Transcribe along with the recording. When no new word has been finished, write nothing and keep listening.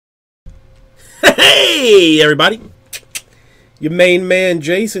Hey, everybody. Your main man,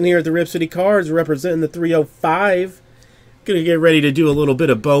 Jason, here at the Rip City Cards, representing the 305. Gonna get ready to do a little bit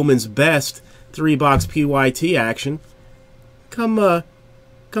of Bowman's Best 3-box PYT action. Come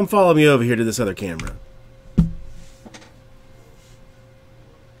follow me over here to this other camera.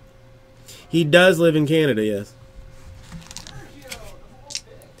 He does live in Canada, yes.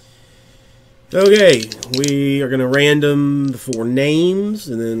 Okay, we are going to random the 4 names,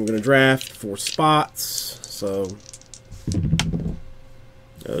 and then we're going to draft 4 spots. So,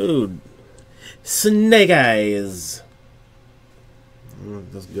 oh, Snake Eyes. I don't know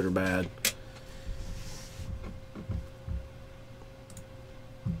if that's good or bad.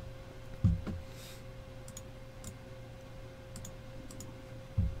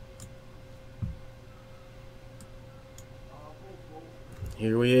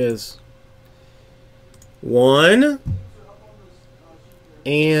 Here we is. 1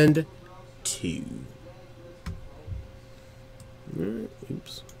 and 2.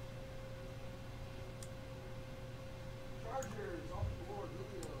 Oops.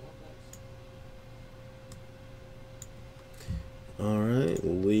 All right,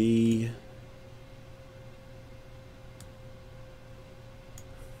 Lee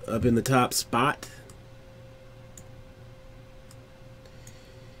up in the top spot.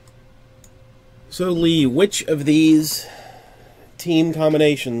 So, Lee, which of these team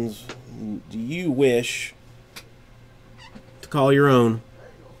combinations do you wish to call your own?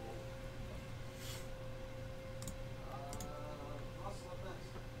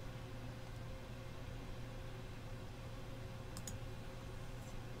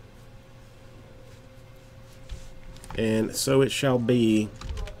 And so it shall be.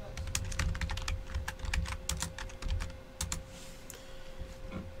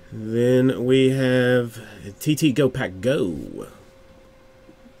 Then we have TT Go Pack Go.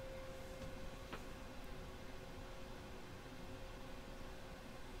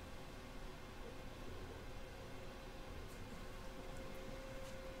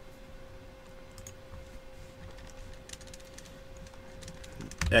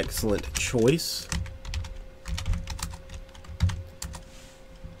 Excellent choice.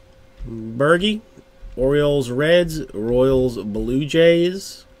 Bergie, Orioles Reds, Royals Blue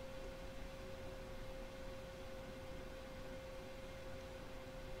Jays.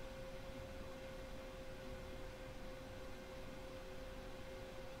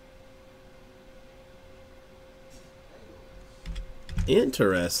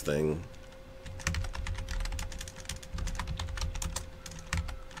 Interesting.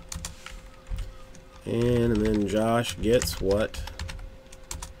 And then Josh gets what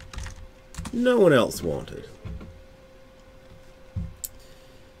no one else wanted.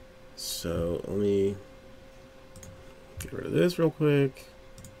 So let me get rid of this real quick.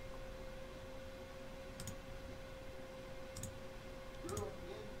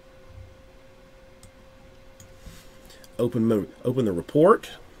 Open the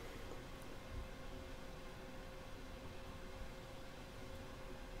report.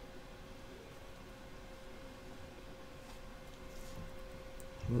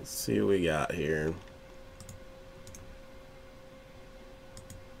 Let's see what we got here.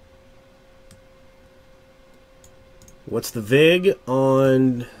 What's the VIG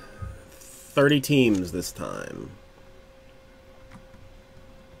on 30 teams this time?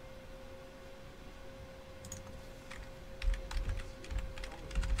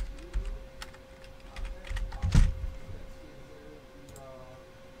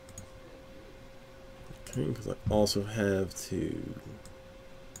 Okay, because I also have to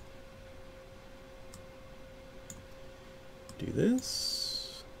do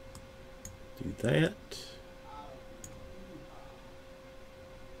this, do that,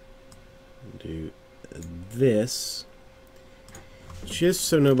 do this, just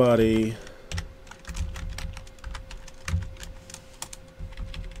so nobody,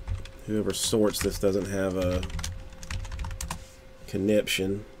 whoever sorts this doesn't have a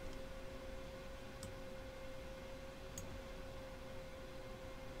conniption.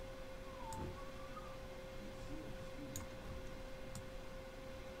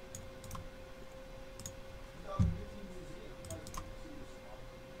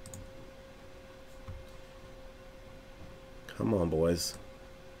 Come on, boys.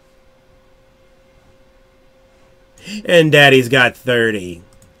 And Daddy's got 30.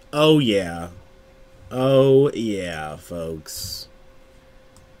 Oh, yeah. Oh, yeah, folks.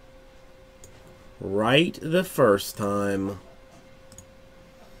 Right the first time.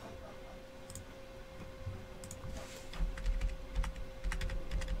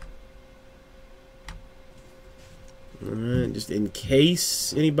 Alright, just in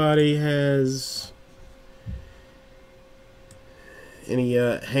case anybody has any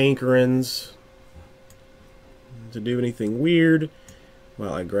hankerings to do anything weird,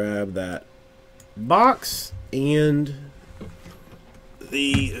 while I grab that box and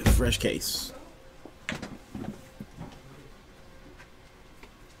the fresh case.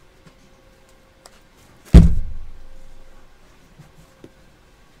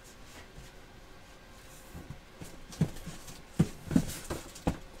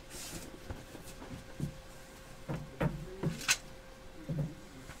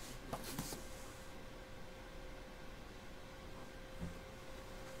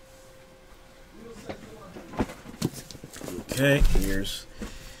 Okay, here's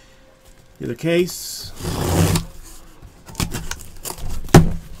the other case.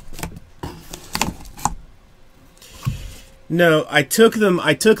 No, I took them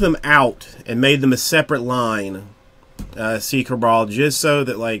out and made them a separate line, Secret Brawl, just so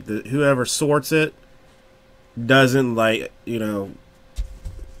that like whoever sorts it doesn't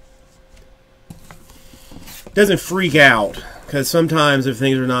doesn't freak out, because sometimes if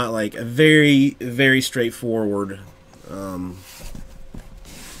things are not like very, very straightforward,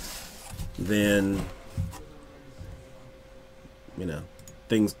 then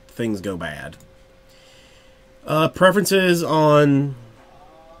things go bad. Preferences on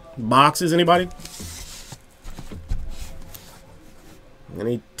boxes, anybody? I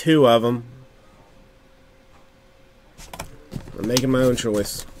need 2 of them. I'm making my own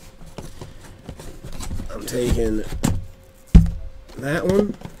choice. I'm taking that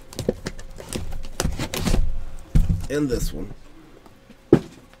one and this one.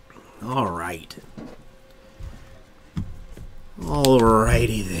 All right.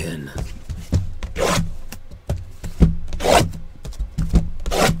 Alrighty then.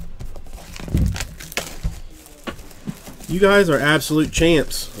 You guys are absolute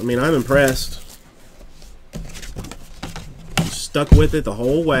champs. I mean, I'm impressed. You stuck with it the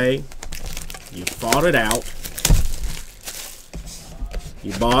whole way. You fought it out.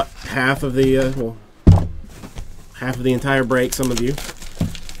 You bought half of the half of the entire break, some of you.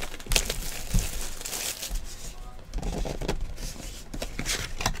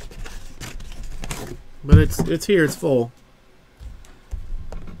 But it's here, it's full.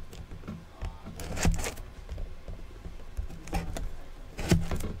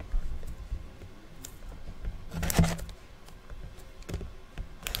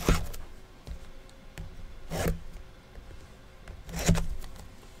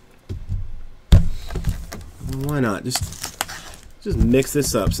 Why not? Just mix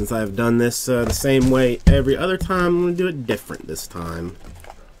this up, since I've done this the same way every other time. I'm going to do it different this time.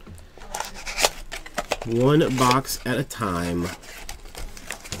 One box at a time.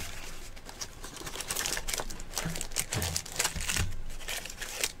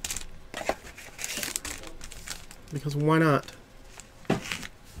 Because why not?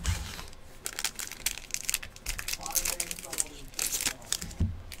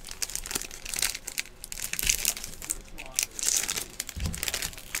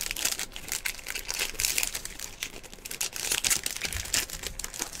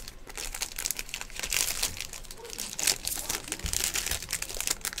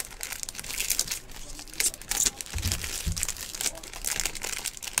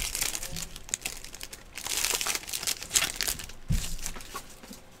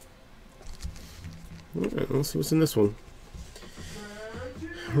 Alright, let's see what's in this one.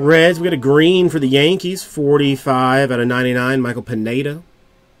 Reds, we got a green for the Yankees, 45 out of 99, Michael Pineda.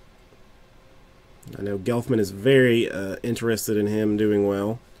 I know Gelfman is very interested in him doing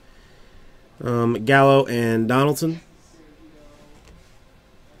well. Gallo and Donaldson.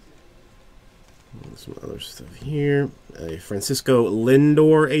 Some other stuff here. A Francisco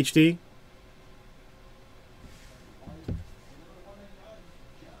Lindor HD.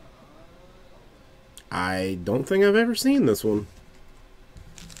 I don't think I've ever seen this one.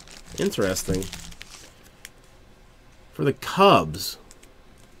 Interesting. For the Cubs.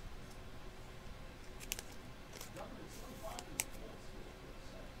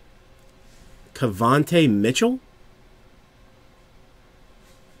 Cavante Mitchell?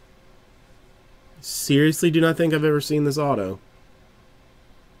 Seriously, do not think I've ever seen this auto.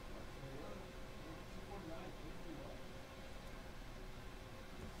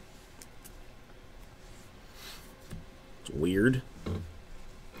 Weird.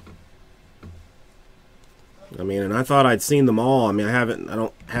 I mean, and I thought I'd seen them all. I mean, I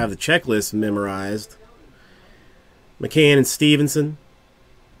don't have the checklist memorized. McCann and Stevenson.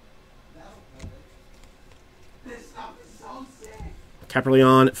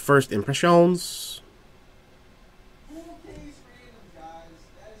 Caprileon, first impressions.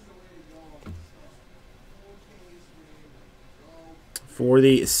 for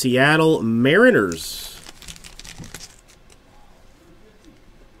the Seattle Mariners.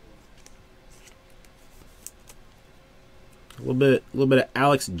 A little bit of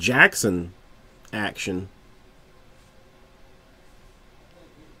Alex Jackson action.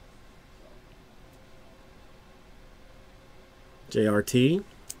 JRT.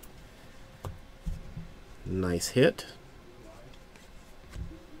 Nice hit.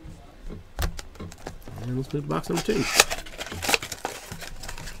 And let's move to box number 2.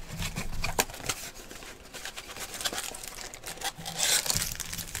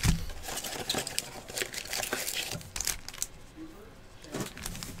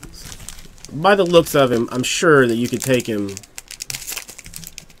 By the looks of him, I'm sure that you could take him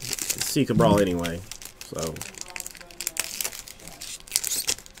see Cabral anyway. So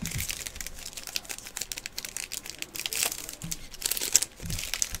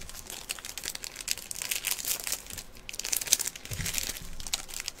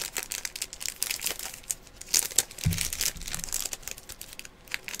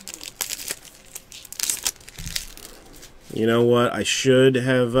you know what? I should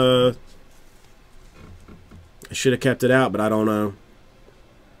have kept it out, but I don't know.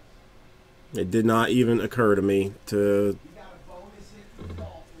 It did not even occur to me to.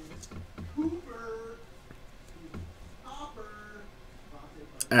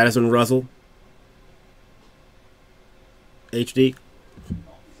 Addison Russell. HD.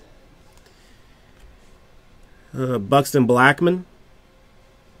 Buxton Blackman.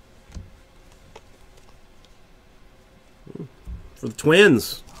 For the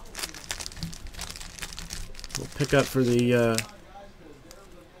Twins. We'll pick up for the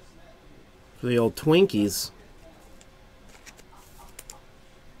old Twinkies.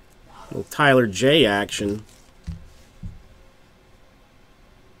 Little Tyler J action.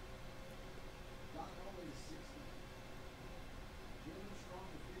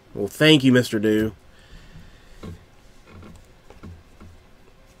 Well, thank you, Mr. Dew.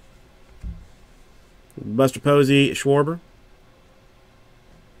 Buster Posey, Schwarber.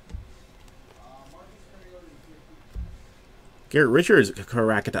 Garrett Richards,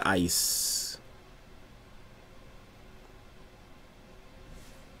 Caracas Ice.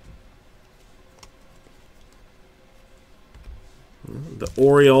 The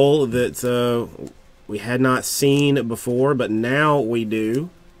Oriole that we had not seen before, but now we do.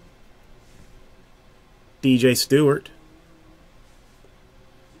 DJ Stewart.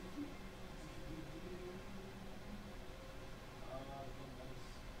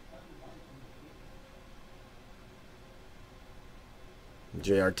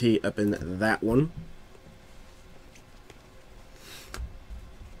 JRT up in that one.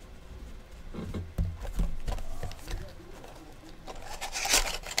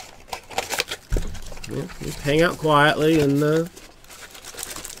 Well, just hang out quietly and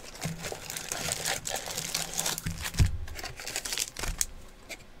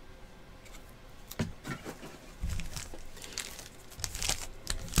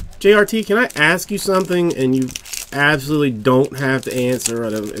JRT, can I ask you something? And you absolutely don't have to answer.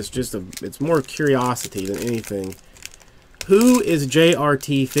 It's more curiosity than anything. Who is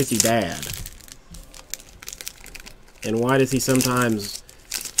JRT 50 Dad? And why does he sometimes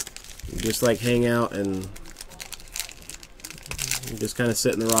just like hang out and just kind of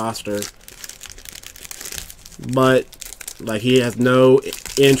sit in the roster? But like he has no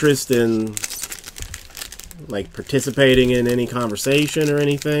interest in like participating in any conversation or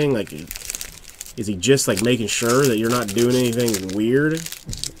anything? Like, is he just like making sure that you're not doing anything weird,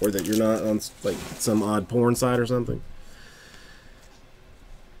 or that you're not on like some odd porn site or something?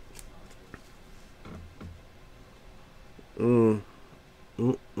 Oh.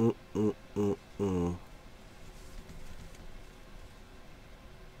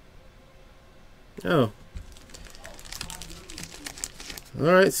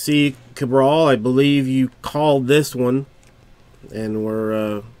 Alright, see, Cabral, I believe you called this one, and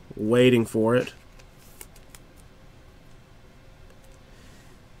we're waiting for it.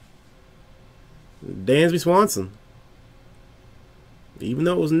 Dansby Swanson. Even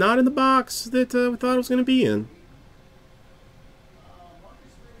though it was not in the box that we thought it was going to be in.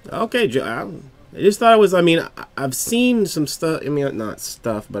 Okay, I just thought it was, I mean, I've seen some stuff, I mean, not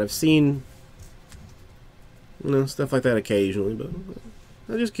stuff, but I've seen, you know, stuff like that occasionally, but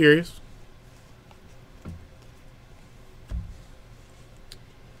I'm just curious.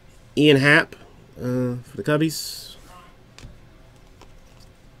 Ian Happ for the Cubbies.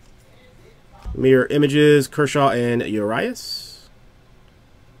 Mirror Images, Kershaw and Urias.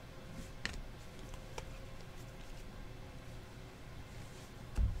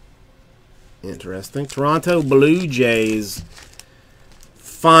 Interesting. Toronto Blue Jays.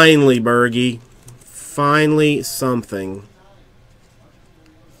 Finally, Bergie. Finally something.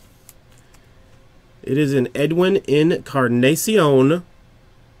 It is an Edwin Encarnacion.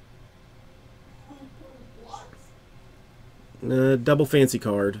 Double fancy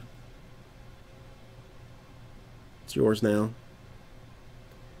card. It's yours now.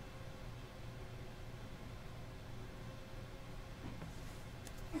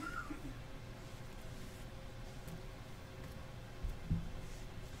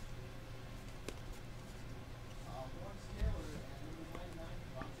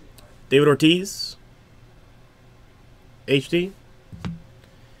 David Ortiz. HD.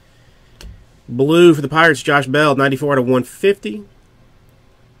 Blue for the Pirates, Josh Bell, 94 out of 150.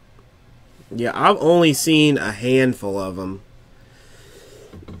 Yeah, I've only seen a handful of them.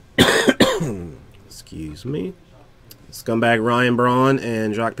 Excuse me. Scumbag Ryan Braun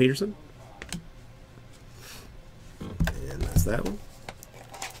and Jock Peterson. And that's that one.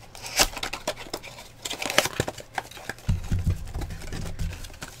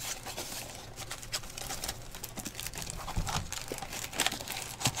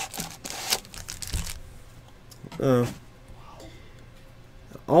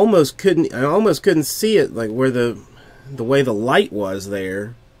 I almost couldn't see it, like where the way the light was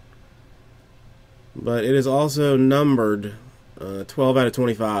there. But it is also numbered 12 out of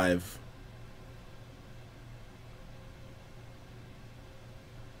 25.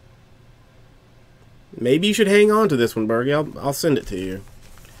 Maybe you should hang on to this one, Bergie. I'll send it to you.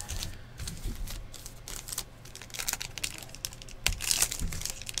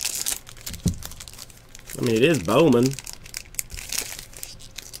 I mean, it is Bowman.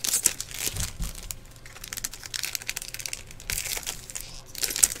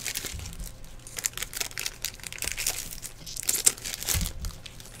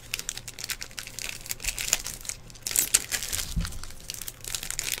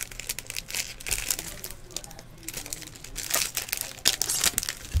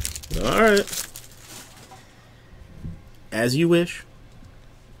 All right. As you wish.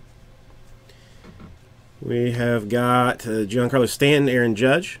 We have got Giancarlo Stanton, Aaron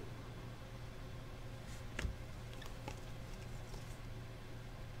Judge.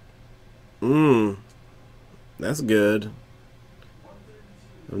 That's good.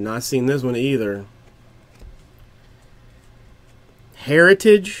 I've not seen this one either.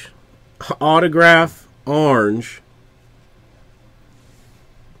 Heritage Autograph Orange.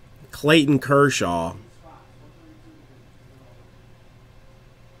 Clayton Kershaw.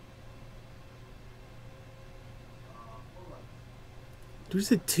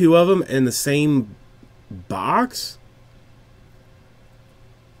 There's two of them in the same box?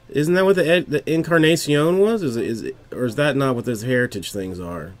 Isn't that what the Encarnacion was? Or is that not what those heritage things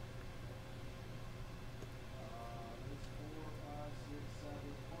are?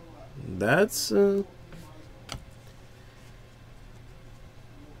 That's and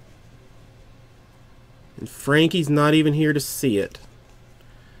Frankie's not even here to see it.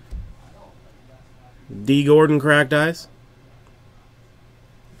 D. Gordon cracked ice.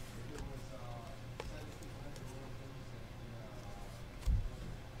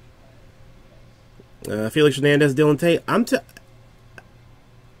 Felix Hernandez, Dylan Tate.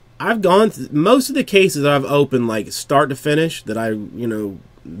 I've gone through, most of the cases I've opened, like start to finish, that I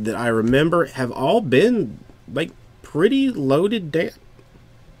remember, have all been like pretty loaded down.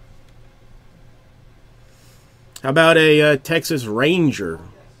 How about a Texas Ranger?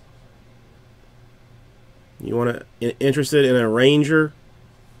 You want to interested in a Ranger?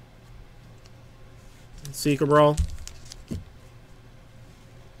 Seeker Brawl.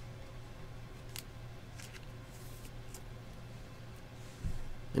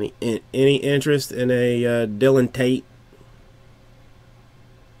 Any interest in a Dylan Tate?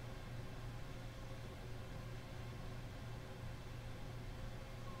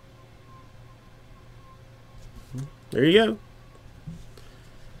 There you go.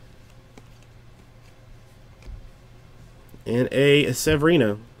 And a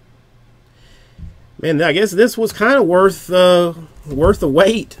Severino. Man, I guess this was kind of worth the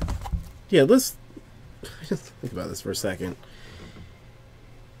wait. Yeah, let's just think about this for a second.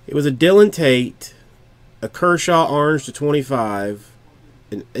 It was a Dylan Tate, a Kershaw Orange to 25,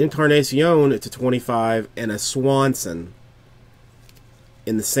 an Encarnacion to 25, and a Swanson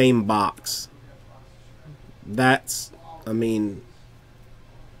in the same box. That's, I mean,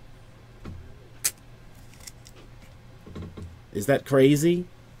 is that crazy?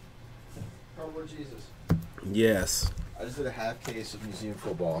 Lord Jesus. Yes. I just did a half case of museum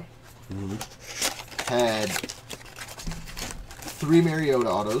football. Had 3 Mariota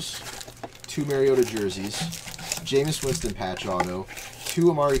autos, 2 Mariota jerseys, Jameis Winston patch auto, 2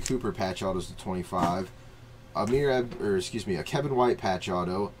 Amari Cooper patch autos to 25. A Kevin White patch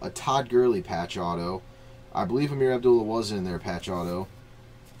auto. A Todd Gurley patch auto. I believe Amir Abdullah was in there patch auto.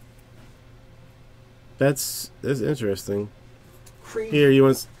 That's interesting. Crazy. Here, you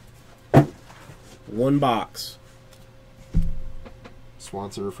want 1 box.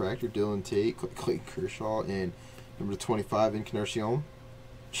 Swanson Refractor, Dylan Tate, Clayton Kershaw, and number 25, Encarnacion.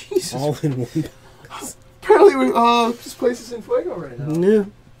 Jesus. All in 1 box. Apparently, this place is in fuego right now. Yeah.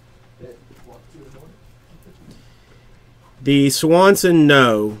 The Swanson,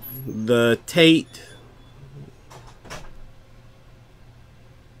 no. The Tate,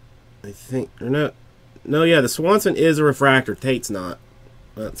 I think, or no. No, yeah, the Swanson is a refractor. Tate's not.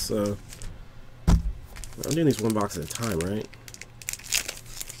 That's, I'm doing these 1 box at a time, right?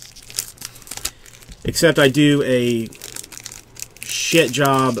 Except I do a shit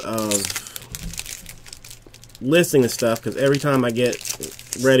job of listing the stuff, because every time I get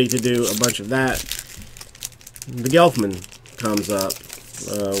ready to do a bunch of that, the Gelfman comes up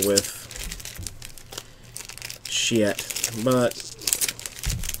with shit. But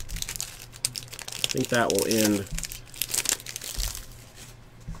I think that will end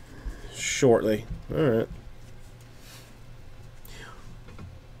shortly. Alright.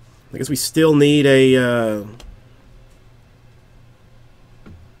 I guess we still need a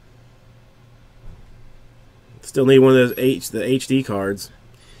still need one of those the HD cards.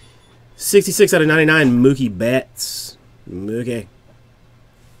 66 out of 99 Mookie Betts. Mookie.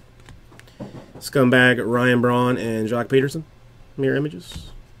 Scumbag Ryan Braun and Jock Peterson. Mirror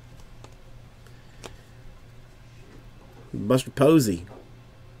images. Buster Posey.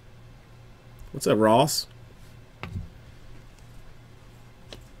 What's up, Ross?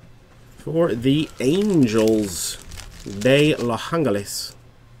 For the Angels, De Los Angeles.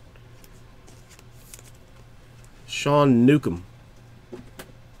 Sean Newcomb.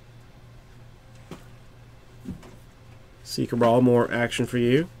 Seeker Brawl, more action for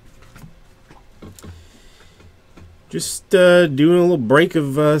you. Just doing a little break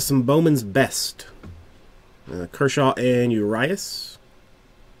of some Bowman's Best. Kershaw and Urias.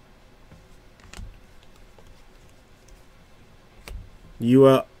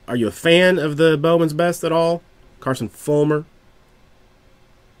 Are you a fan of the Bowman's Best at all? Carson Fulmer.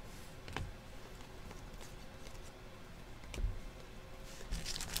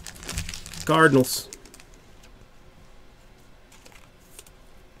 Cardinals.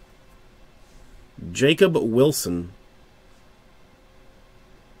 Jacob Wilson.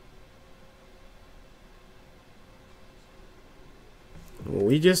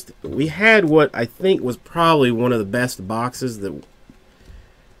 We had what I think was probably one of the best boxes that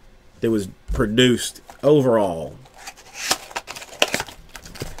was produced overall.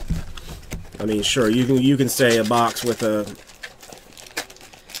 I mean, sure, you can say a box with a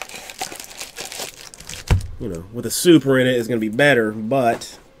with a super in it is going to be better,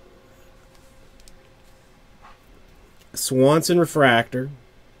 but Swanson refractor,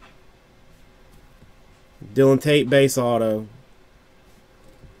 Dylan Tate base auto,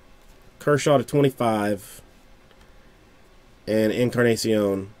 Kershaw to 25, and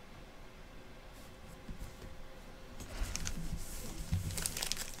Encarnacion.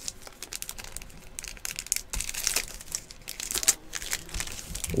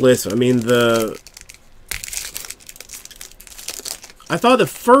 Listen, I mean, I thought the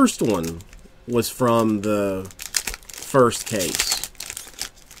first one was from the first case.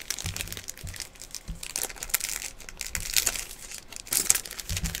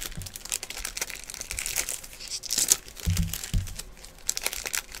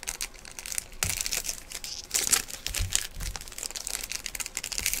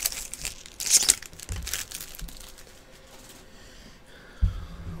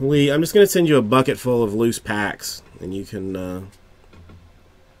 Lee, I'm just going to send you a bucket full of loose packs, and you can, I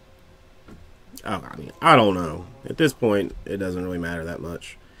mean, I don't know. At this point, it doesn't really matter that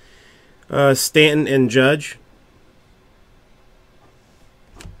much. Stanton and Judge.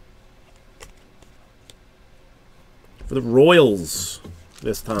 For the Royals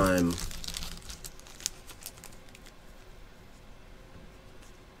this time.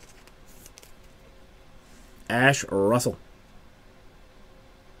 Ash Russell.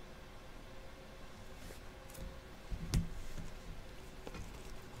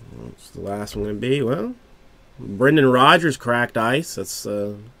 What's the last one going to be? Well, Brendan Rodgers cracked ice. That's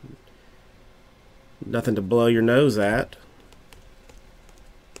nothing to blow your nose at.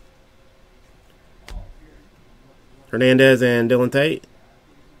 Hernandez and Dylan Tate.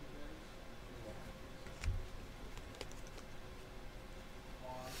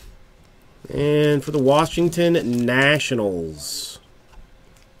 And for the Washington Nationals,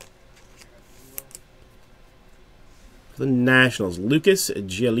 For the Nationals, Lucas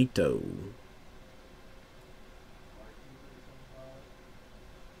Giolito.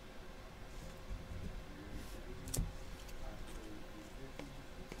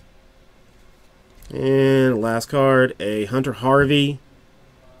 And last card, a Hunter Harvey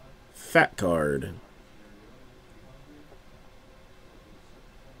fat card.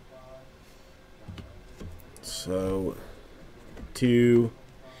 So,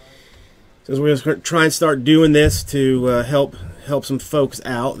 since we're going to try and start doing this to help some folks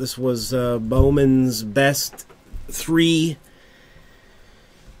out, this was Bowman's best three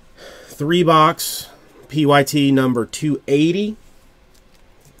box PYT number 280.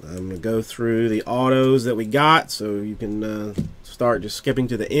 I'm going to go through the autos that we got so you can start just skipping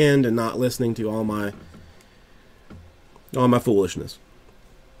to the end and not listening to all my foolishness.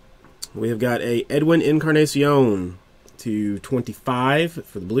 We have got a Edwin Encarnacion to 25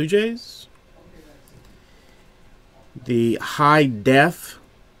 for the Blue Jays. The high def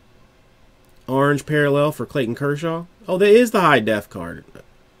orange parallel for Clayton Kershaw. Oh, that is the high def card.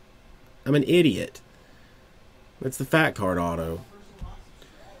 I'm an idiot. That's the fat card auto.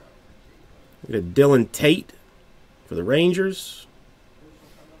 We got a Dylan Tate for the Rangers.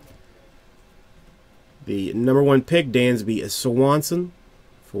 The #1 pick, Dansby Swanson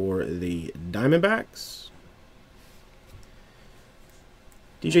for the Diamondbacks.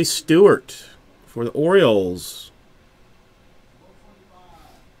 DJ Stewart for the Orioles.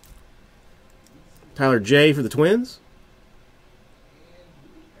 Tyler J for the Twins.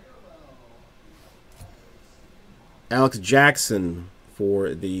 Alex Jackson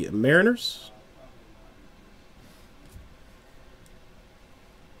for the Mariners.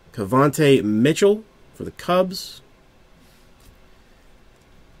 Cavante Mitchell for the Cubs.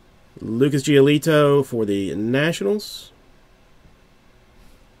 Lucas Giolito for the Nationals.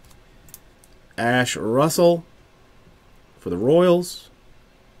 Ash Russell for the Royals.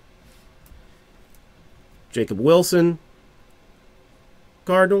 Jacob Wilson,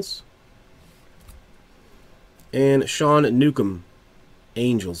 Cardinals. And Sean Newcomb,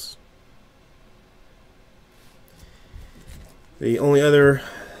 Angels. The only other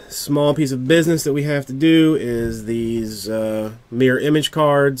small piece of business that we have to do is these mirror image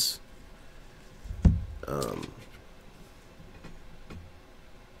cards.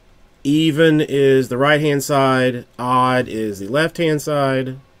 Even is the right-hand side, odd is the left-hand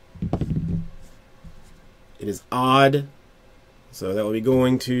side. It is odd, so that will be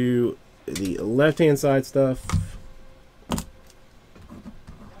going to the left-hand side stuff.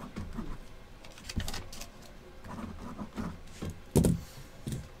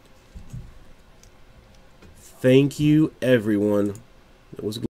 Thank you, everyone. It was